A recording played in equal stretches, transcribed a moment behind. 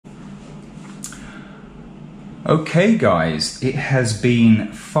Okay guys, it has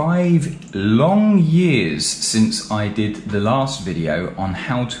been 5 long years since I did the last video on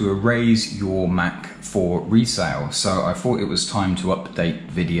how to erase your Mac for resale, so I thought it was time to update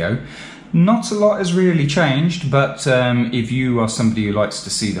the video. Not a lot has really changed, but if you are somebody who likes to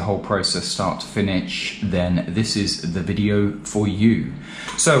see the whole process start to finish, then this is the video for you.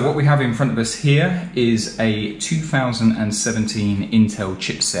 So what we have in front of us here is a 2017 Intel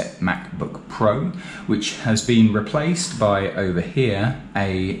chipset MacBook Pro, which has been replaced by, over here,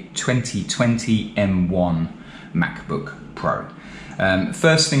 a 2020 M1 Macbook Pro.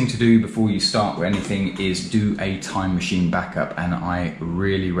 First thing to do before you start with anything is do a time machine backup, and I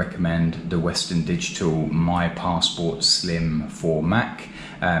really recommend the Western Digital My Passport Slim for Mac.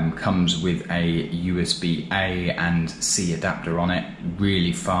 Comes with a USB-A and C adapter on it,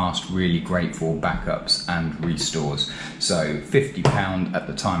 really fast, really great for backups and restores. So £50 at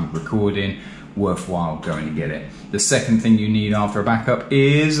the time of recording, worthwhile going to get it. The second thing you need after a backup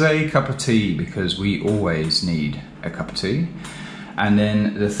is a cup of tea, because we always need a cup of tea. And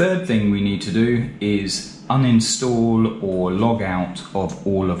then the third thing we need to do is uninstall or log out of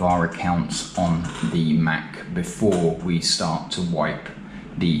all of our accounts on the Mac before we start to wipe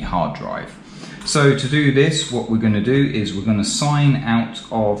the hard drive. So to do this, what we're going to do is we're going to sign out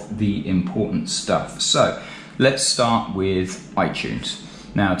of the important stuff. So let's start with iTunes.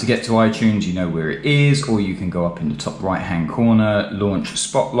 Now, to get to iTunes, you know where it is, or you can go up in the top right hand corner, launch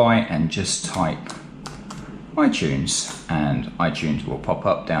Spotlight, and just type iTunes, and iTunes will pop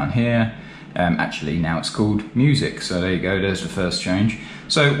up down here. Actually, now it's called Music, so there you go, there's the first change.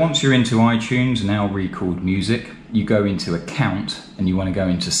 So once you're into iTunes, now recalled Music, you go into Account and you want to go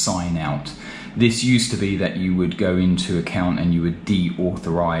into Sign Out. This used to be that you would go into Account and you would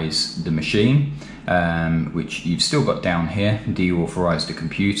de-authorize the machine, which you've still got down here, de-authorize the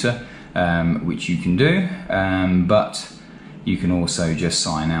computer, which you can do, but you can also just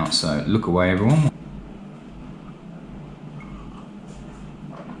sign out. So look away, everyone.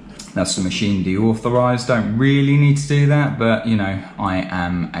 That's the machine deauthorized. Don't really need to do that, but you know, I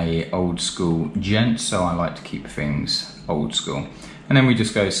am a old school gent, so I like to keep things old school. And then we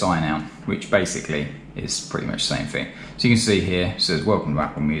just go sign out, which basically is pretty much the same thing. So you can see here, it says welcome to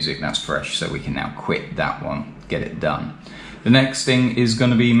Apple Music, that's fresh, so we can now quit that one, get it done. The next thing is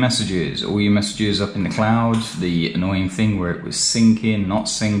going to be messages. All your messages up in the cloud, the annoying thing where it was syncing, not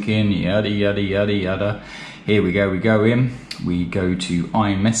syncing, yada yada yada yada. Here we go in, we go to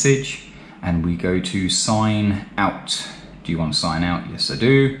iMessage and we go to sign out. Do you want to sign out? Yes, I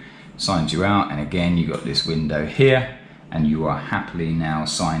do. Signs you out, and again you got this window here, and you are happily now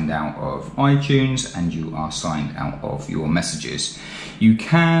signed out of iTunes and you are signed out of your messages. You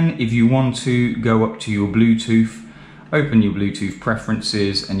can, if you want to, go up to your Bluetooth, open your Bluetooth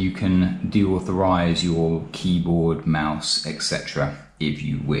preferences, and you can deauthorize your keyboard, mouse, etc. if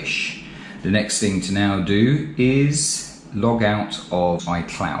you wish. The next thing to now do is log out of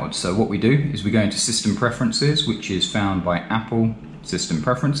iCloud. So what we do is we go into System Preferences, which is found by Apple System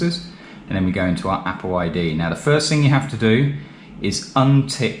Preferences, and then we go into our Apple ID. Now the first thing you have to do is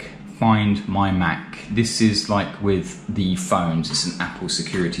untick Find My Mac. This is like with the phones, it's an Apple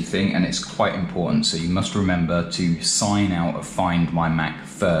security thing, and it's quite important, so you must remember to sign out of Find My Mac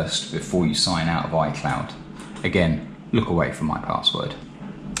first before you sign out of iCloud. Again, look away from my password.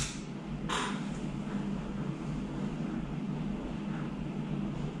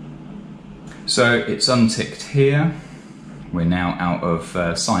 So it's unticked here. We're now out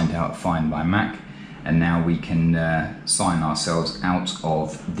of signed out of Find My Mac, and now we can sign ourselves out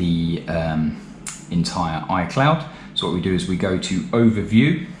of the entire iCloud. So what we do is we go to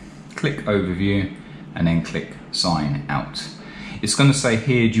Overview, click Overview, and then click Sign Out. It's going to say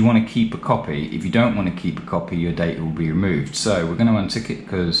here, do you want to keep a copy? If you don't want to keep a copy, your data will be removed. So we're going to untick it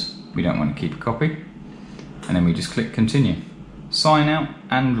because we don't want to keep a copy, and then we just click Continue. Sign out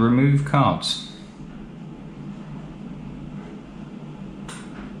and remove cards.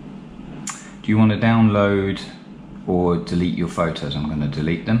 Do you want to download or delete your photos? I'm going to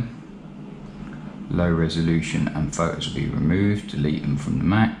delete them. Low resolution and photos will be removed. Delete them from the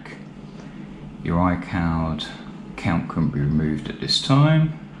Mac. Your iCloud account couldn't be removed at this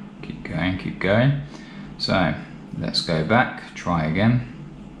time. Keep going, keep going. So let's go back, try again.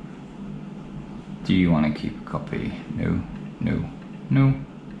 Do you want to keep a copy? No. No, no,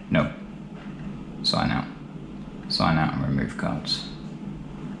 no. Sign out. Sign out and remove cards.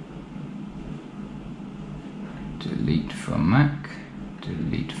 Delete from Mac.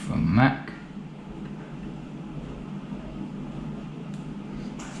 Delete from Mac.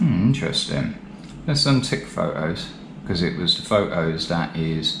 Interesting. Let's untick photos, because it was the photos that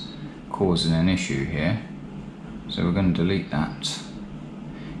is causing an issue here. So we're going to delete that.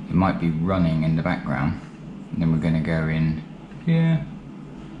 It might be running in the background. And then we're going to go in here,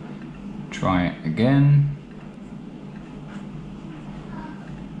 try it again.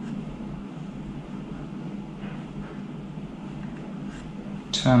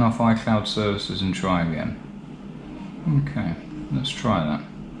 Turn off iCloud services and try again. Okay, let's try that.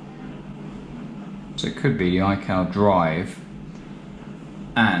 So it could be the iCloud drive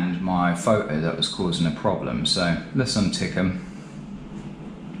and my photo that was causing a problem. So let's untick them.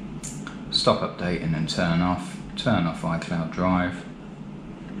 Stop updating and turn off. Turn off iCloud drive.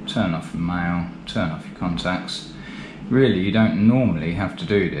 Turn off mail. Turn off your contacts. Really, you don't normally have to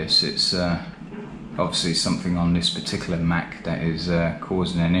do this. It's obviously something on this particular Mac that is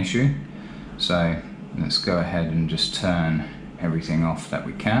causing an issue. So let's go ahead and just turn everything off that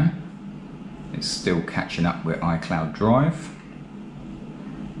we can. It's still catching up with iCloud drive.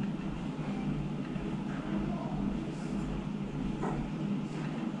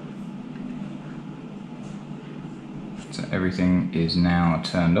 So everything is now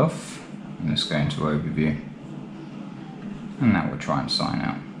turned off. Let's go into overview. And now we'll try and sign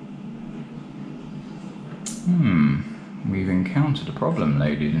out. We've encountered a problem,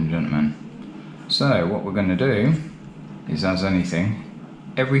 ladies and gentlemen. So what we're going to do is, as anything,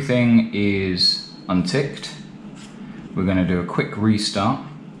 everything is unticked. We're going to do a quick restart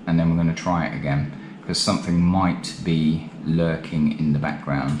and then we're going to try it again, because something might be lurking in the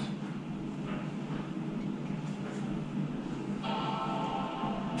background.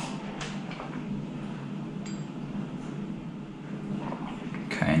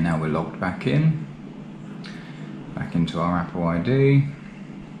 Okay, now we're logged back in. Back into our Apple ID.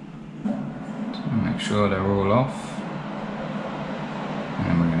 So make sure they're all off. And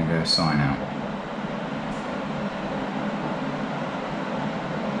then we're going to go sign out.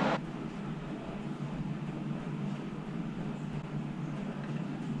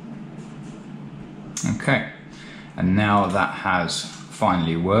 Okay, and now that has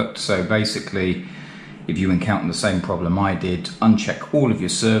finally worked. So basically, if you encounter the same problem I did, uncheck all of your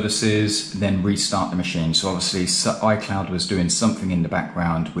services, then restart the machine. So obviously iCloud was doing something in the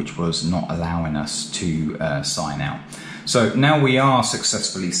background which was not allowing us to sign out. So now we are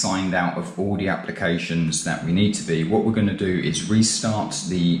successfully signed out of all the applications that we need to be. What we're going to do is restart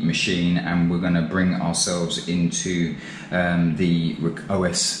the machine, and we're going to bring ourselves into the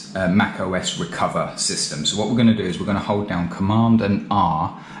Mac OS recover system. So what we're going to do is we're going to hold down Command and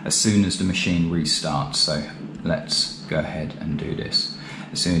R as soon as the machine restarts. So let's go ahead and do this.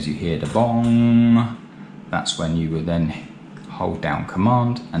 As soon as you hear the bong, that's when you will then hold down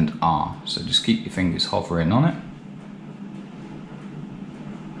Command and R. So just keep your fingers hovering on it.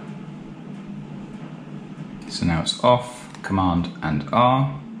 So now it's off, Command and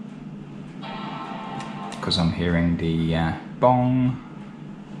R, because I'm hearing the bong,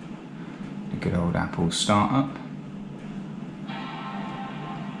 the good old Apple startup.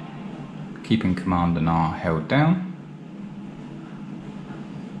 Keeping Command and R held down.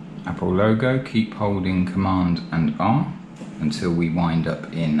 Apple logo, keep holding Command and R until we wind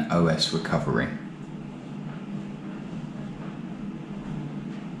up in OS recovery.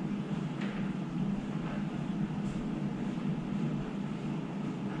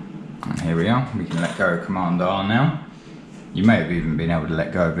 And here we are, we can let go of Command R now. You may have even been able to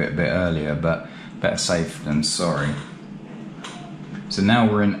let go of it a bit earlier, but better safe than sorry. So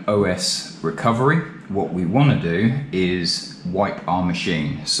now we're in OS recovery. What we want to do is wipe our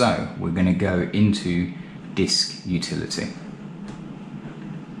machine. So we're going to go into disk utility.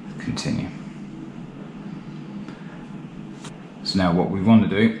 Continue. So now what we want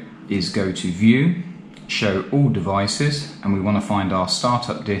to do is go to view, show all devices, and we want to find our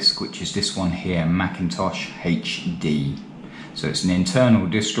startup disk, which is this one here, Macintosh HD. So it's an internal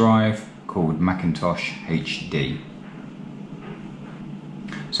disk drive called Macintosh HD.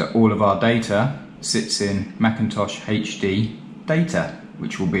 So all of our data sits in Macintosh HD data,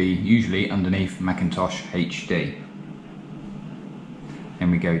 which will be usually underneath Macintosh HD. Then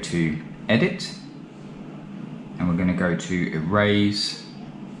we go to edit, and we're going to go to erase,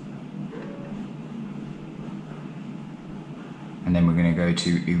 and then we're going to go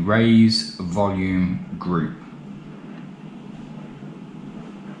to erase volume group.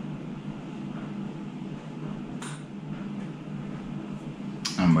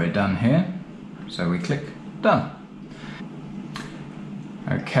 And we're done here, so we click done.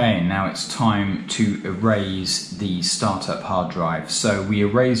 Okay, now it's time to erase the startup hard drive. So we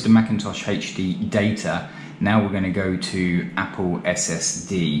erased the Macintosh HD data. Now we're going to go to Apple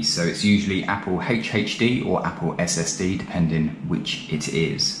SSD. So it's usually Apple HHD or Apple SSD, depending which it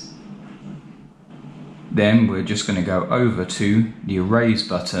is. Then we're just going to go over to the erase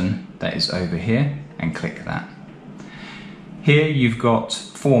button that is over here and click that. Here you've got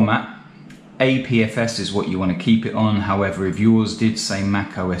format. APFS is what you want to keep it on. However, if yours did say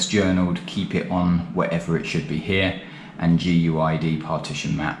macOS journaled, keep it on whatever it should be here. And GUID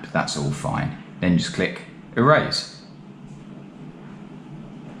partition map, that's all fine. Then just click erase.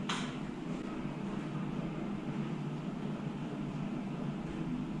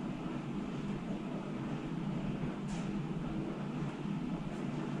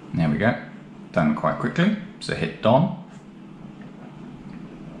 There we go, done quite quickly, so hit done.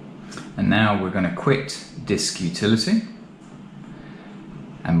 And now we're going to quit disk utility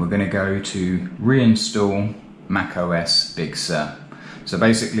and we're going to go to reinstall macOS Big Sur. So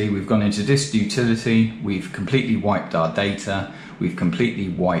basically we've gone into disk utility, we've completely wiped our data, we've completely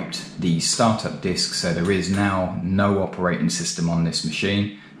wiped the startup disk, so there is now no operating system on this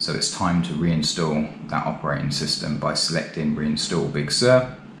machine. So it's time to reinstall that operating system by selecting reinstall Big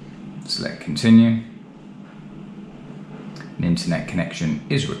Sur. Select continue. An internet connection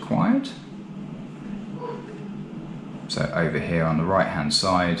is required. So over here on the right hand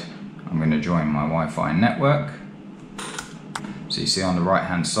side, I'm going to join my Wi-Fi network. So you see on the right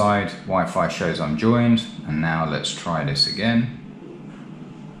hand side, Wi-Fi shows I'm joined, and now let's try this again.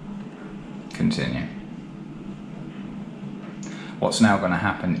 Continue. What's now going to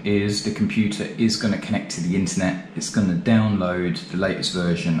happen is the computer is going to connect to the internet. It's going to download the latest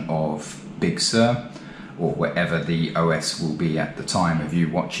version of Big Sur, or whatever the OS will be at the time of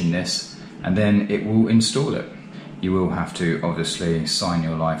you watching this, and then it will install it. You will have to obviously sign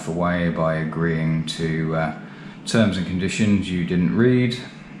your life away by agreeing to terms and conditions you didn't read.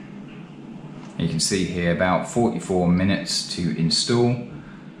 You can see here about 44 minutes to install.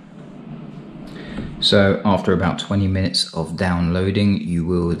 So after about 20 minutes of downloading, you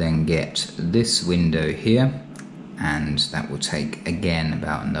will then get this window here, and that will take again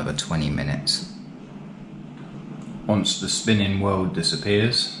about another 20 minutes. Once the spinning world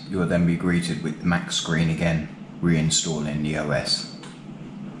disappears, you will then be greeted with the Mac screen again, reinstalling the OS.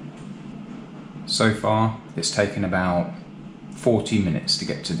 So far, it's taken about 40 minutes to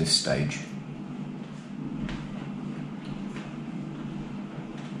get to this stage.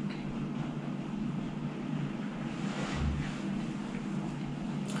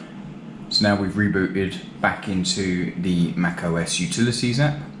 So now we've rebooted back into the macOS Utilities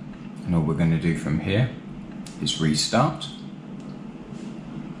app, and all we're going to do from here is restart.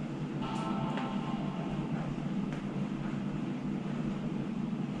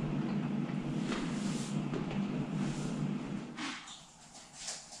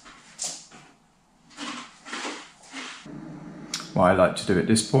 What I like to do at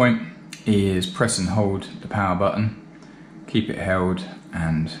this point is press and hold the power button, keep it held,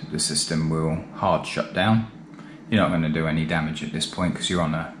 and the system will hard shut down. You're not going to do any damage at this point because you're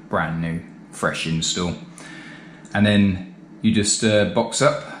on a brand new fresh install. And then you just box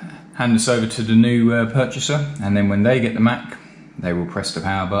up, hand this over to the new purchaser, and then when they get the Mac, they will press the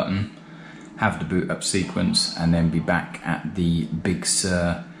power button, have the boot up sequence, and then be back at the Big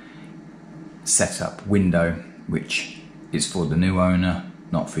Sur setup window, which is for the new owner,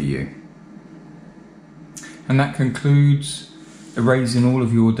 not for you. And that concludes erasing all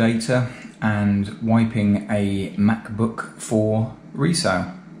of your data and wiping a MacBook for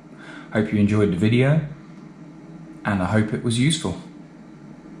resale. Hope you enjoyed the video, and I hope it was useful.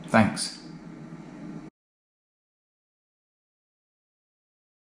 Thanks.